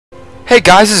Hey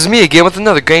guys, this is me again with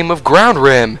another game of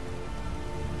Skyrim.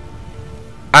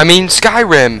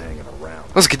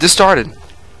 Let's get this started.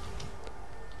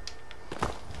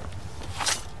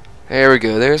 There we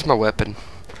go, there's my weapon.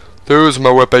 There's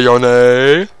my weapon.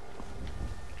 Alright,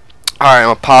 I'm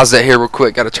gonna pause that here real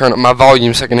quick. Gotta turn up my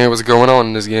volume so I can hear what's going on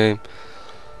in this game.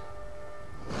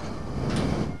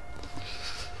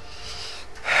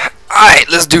 Alright,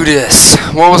 let's do this.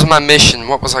 What was my mission?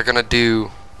 What was I gonna do?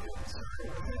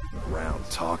 Around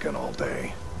talking all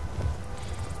day.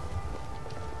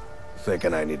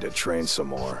 Thinking I need to train some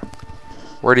more.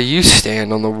 Where do you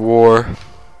stand on the war?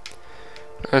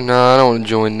 No, I don't want to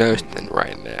join nothing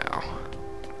right now.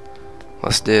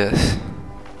 What's this?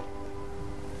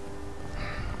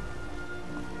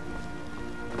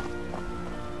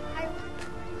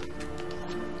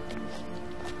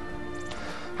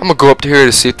 I'm gonna go up to here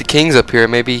to see if the king's up here.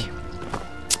 Maybe.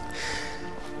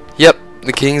 Yep,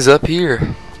 the king's up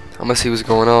here. I'm gonna see what's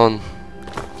going on.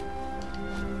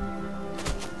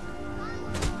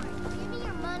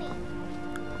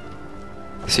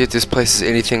 See if this place is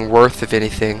anything worth of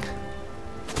anything.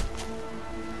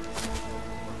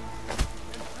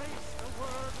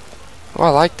 Oh, I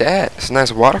like that. It's a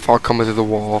nice waterfall coming through the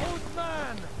wall.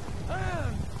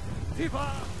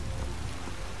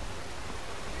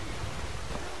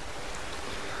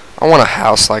 I want a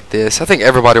house like this. I think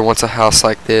everybody wants a house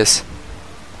like this.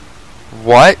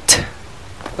 What?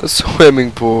 A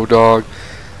swimming pool, dog.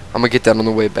 I'm gonna get that on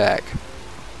the way back.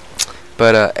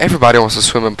 But everybody wants a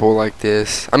swimming pool like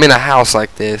this. I mean, a house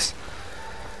like this.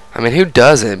 I mean, who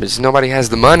doesn't? But just nobody has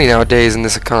the money nowadays in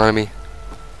this economy.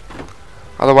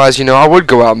 Otherwise, you know, I would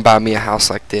go out and buy me a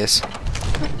house like this.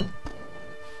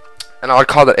 And I would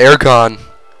call it Aragon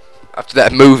after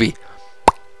that movie.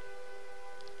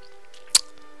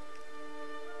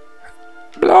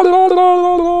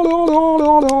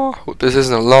 Hope this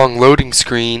isn't a long loading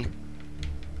screen.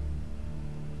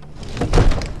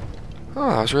 Oh,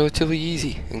 that was relatively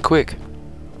easy and quick.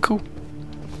 Cool.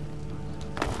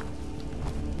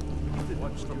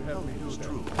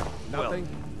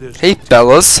 Hey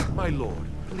fellas.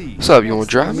 What's up, you wanna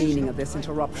drive me? Meaning of this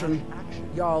interruption.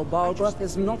 Jarl Balgruth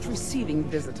is not receiving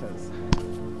visitors.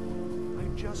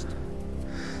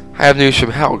 I have news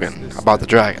from Helgen about the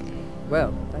dragon.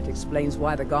 Well, that explains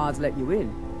why the guards let you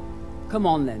in. Come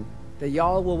on then. The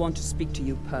Jarl will want to speak to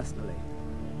you personally.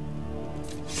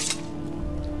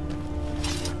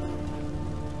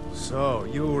 So,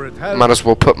 you were at Helgen. Might as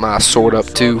well put my sword up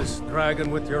too. This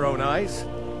dragon with your own eyes?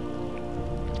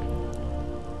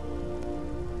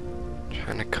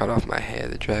 Trying to cut off my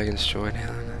head. The dragon's joined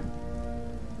Helena.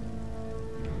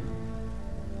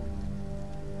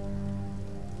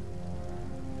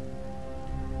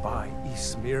 By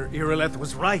Ysmir, Irileth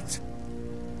was right.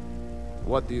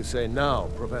 What do you say now,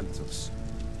 Proventus?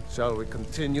 Shall we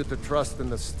continue to trust in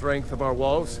the strength of our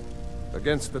walls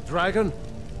against the dragon?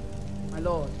 My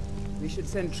lord, we should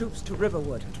send troops to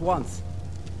Riverwood at once.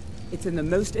 It's in the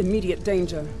most immediate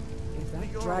danger. If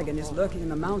that dragon is lurking in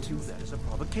the mountains... That is a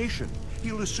provocation.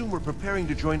 He'll assume we're preparing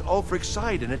to join Ulfric's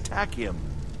side and attack him.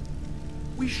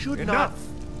 We should Enough!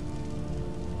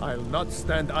 I'll not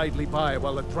stand idly by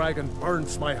while the dragon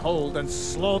burns my hold and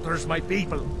slaughters my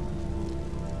people.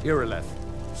 Irileth,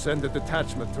 send a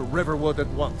detachment to Riverwood at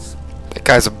once. That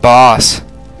guy's a boss.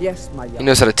 Yes, my He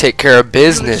knows how to take care of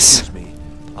business. Excuse me.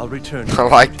 I'll return. I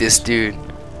like this dude.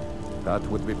 That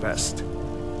would be best.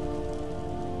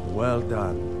 Well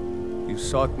done. You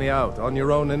sought me out on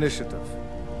your own initiative.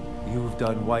 You've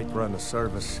done Whiterun a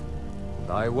service, and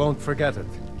I won't forget it.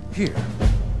 Here,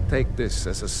 take this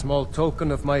as a small token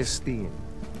of my esteem.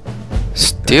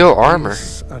 Steel armor.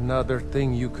 Another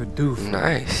thing you could do for me.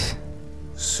 Nice.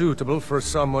 Suitable for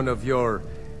someone of your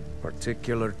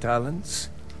particular talents,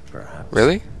 perhaps.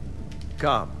 Really?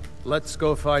 Come, let's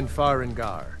go find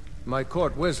Farengar, my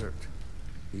court wizard.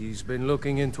 He's been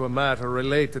looking into a matter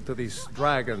related to these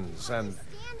dragons and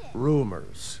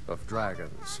rumors of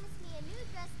dragons.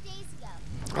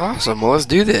 Awesome. Well, let's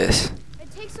do this.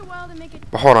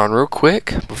 But hold on real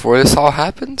quick. Before this all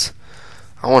happens,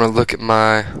 I want to look at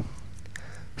my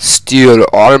steel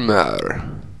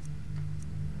armor.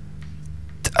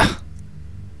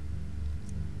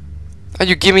 Oh,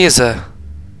 you give me as a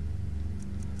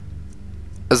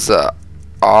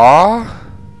oh,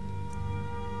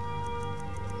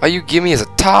 you give me as a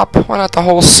top? Why not the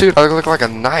whole suit? I look like a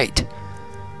knight.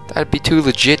 That'd be too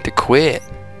legit to quit.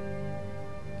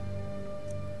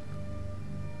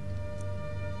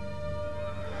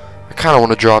 I kinda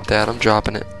wanna drop that. I'm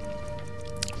dropping it.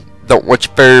 Don't want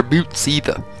your fur boots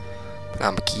either. But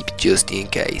I'm gonna keep it just in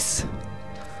case.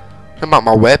 What about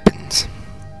my weapons?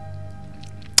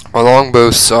 My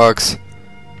longbow sucks.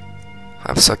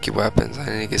 have sucky weapons. I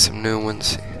need to get some new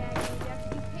ones.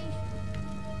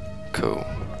 Cool.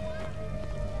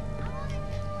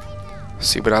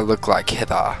 See what I look like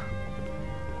hither. I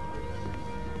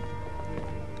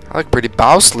look pretty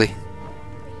bously.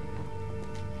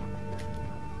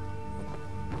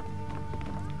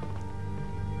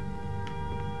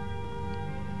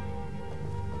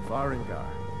 Farengar,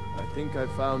 I think I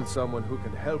found someone who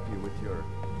can help you with your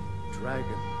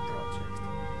dragon project.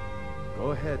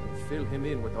 Go ahead and fill him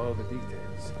in with all the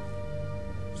details.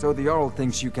 So the Jarl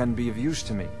thinks you can be of use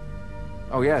to me.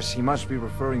 Oh yes, he must be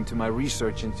referring to my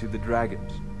research into the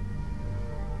dragons.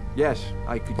 Yes,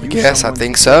 I could use Yes, I someone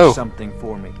think to so. fetch something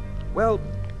for me. Well,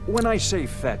 when I say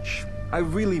fetch, I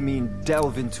really mean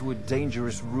delve into a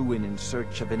dangerous ruin in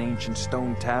search of an ancient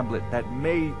stone tablet that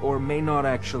may or may not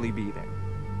actually be there.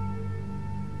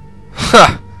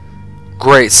 Huh.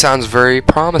 Great, sounds very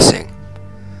promising.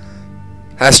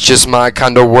 That's just my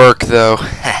kind of work, though.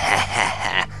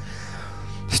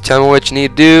 Just tell me what you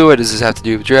need to do. What does this have to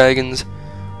do with dragons?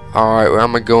 Alright, where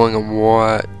am I going and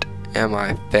what am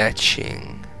I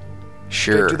fetching?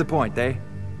 Sure. Straight to the point, eh?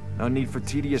 No need for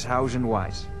tedious hows and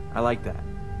whys. I like that.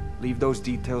 Leave those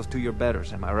details to your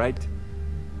betters, am I right?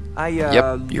 I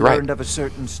Yep, you're right. learned of a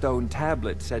certain stone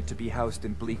tablet said to be housed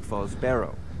in Bleak Falls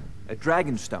Barrow. A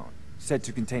dragon stone, said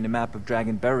to contain a map of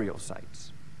dragon burial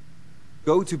sites.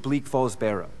 Go to Bleak Falls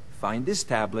Barrow, find this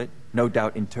tablet, no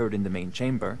doubt interred in the main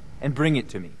chamber, and bring it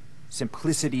to me.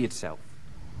 Simplicity itself.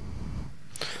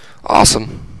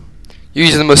 Awesome.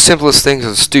 Usually the most simplest things are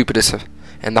the stupidest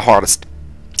and the hardest.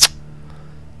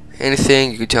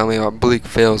 Anything you can tell me about Bleak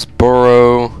Falls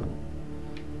Barrow?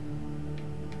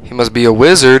 He must be a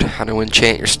wizard. How to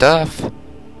enchant your stuff?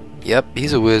 Yep,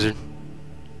 he's a wizard.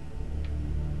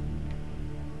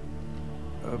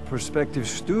 A prospective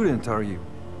student, are you?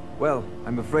 Well,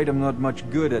 I'm afraid I'm not much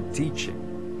good at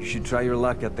teaching. You should try your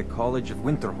luck at the College of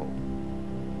Winterhold.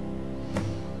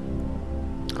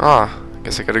 Ah, I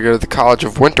guess I gotta go to the College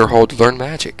of Winterhold to learn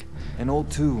magic. An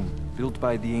old tomb, built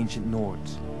by the ancient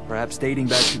Nords, perhaps dating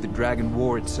back to the Dragon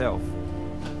War itself.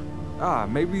 Ah,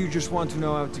 maybe you just want to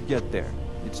know how to get there.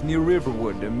 It's near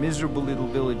Riverwood, a miserable little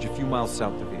village a few miles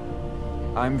south of here.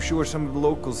 I'm sure some of the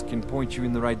locals can point you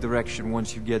in the right direction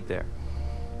once you get there.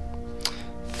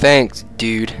 Thanks,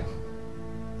 dude.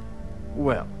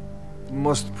 Well,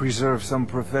 must preserve some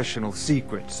professional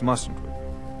secrets, mustn't we?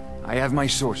 I have my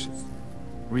sources.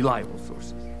 Reliable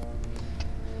sources.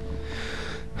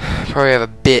 Probably have a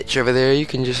bitch over there. You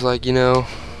can just, like, you know,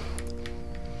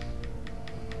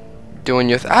 doing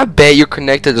your I bet you're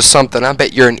connected to something. I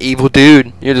bet you're an evil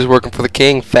dude. You're just working for the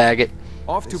king, faggot.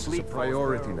 Off to This is a Bleak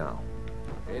priority now.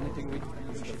 Anything we can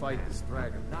use to fight this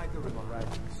dragon. Neither of the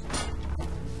dragons.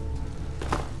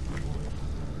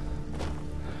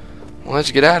 Well,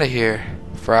 let's get out of here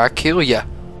before I kill ya,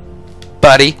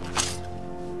 buddy.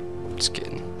 Just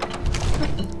kidding.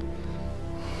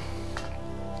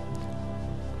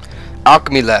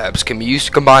 Alchemy labs can be used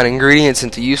to combine ingredients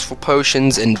into useful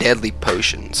potions and deadly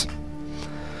potions.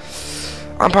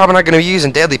 I'm probably not going to be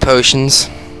using deadly potions.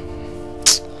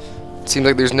 Seems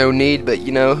like there's no need, but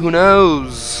you know, who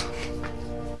knows?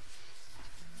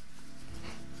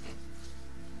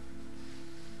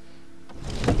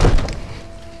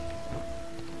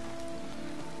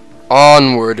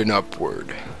 Onward and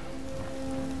upward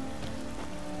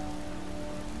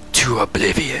to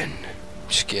oblivion.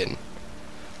 Just kidding.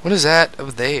 What is that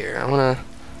over there?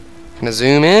 Can I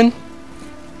zoom in?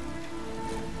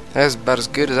 That's about as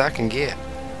good as I can get.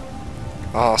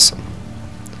 Awesome.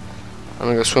 I'm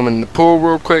gonna go swimming in the pool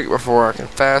real quick before I can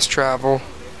fast travel.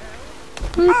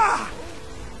 Boop.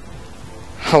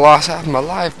 I lost half of my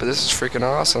life, but this is freaking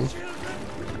awesome.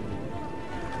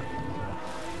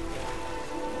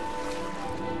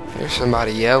 There's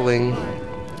somebody yelling.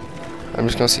 I'm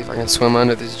just gonna see if I can swim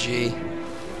under this G.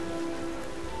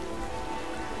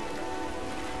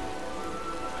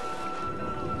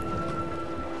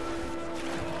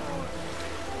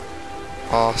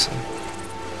 Awesome.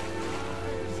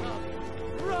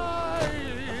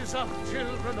 Rise up,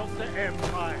 children of the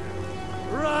Empire.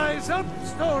 Rise up,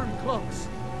 Stormcloaks.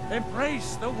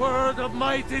 Embrace the word of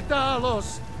mighty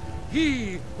Talos.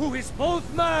 He who is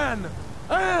both man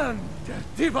and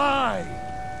divine.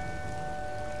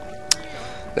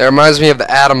 That reminds me of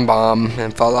the atom bomb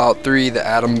in Fallout 3, the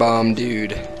atom bomb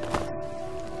dude.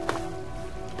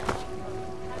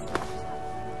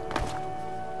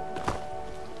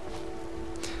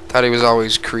 Thought he was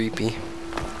always creepy.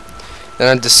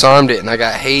 Then I disarmed it and I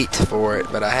got hate for it,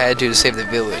 but I had to save the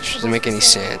village. Doesn't make any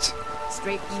sense.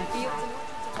 Straight from the field.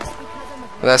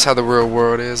 But that's how the real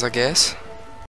world is, I guess.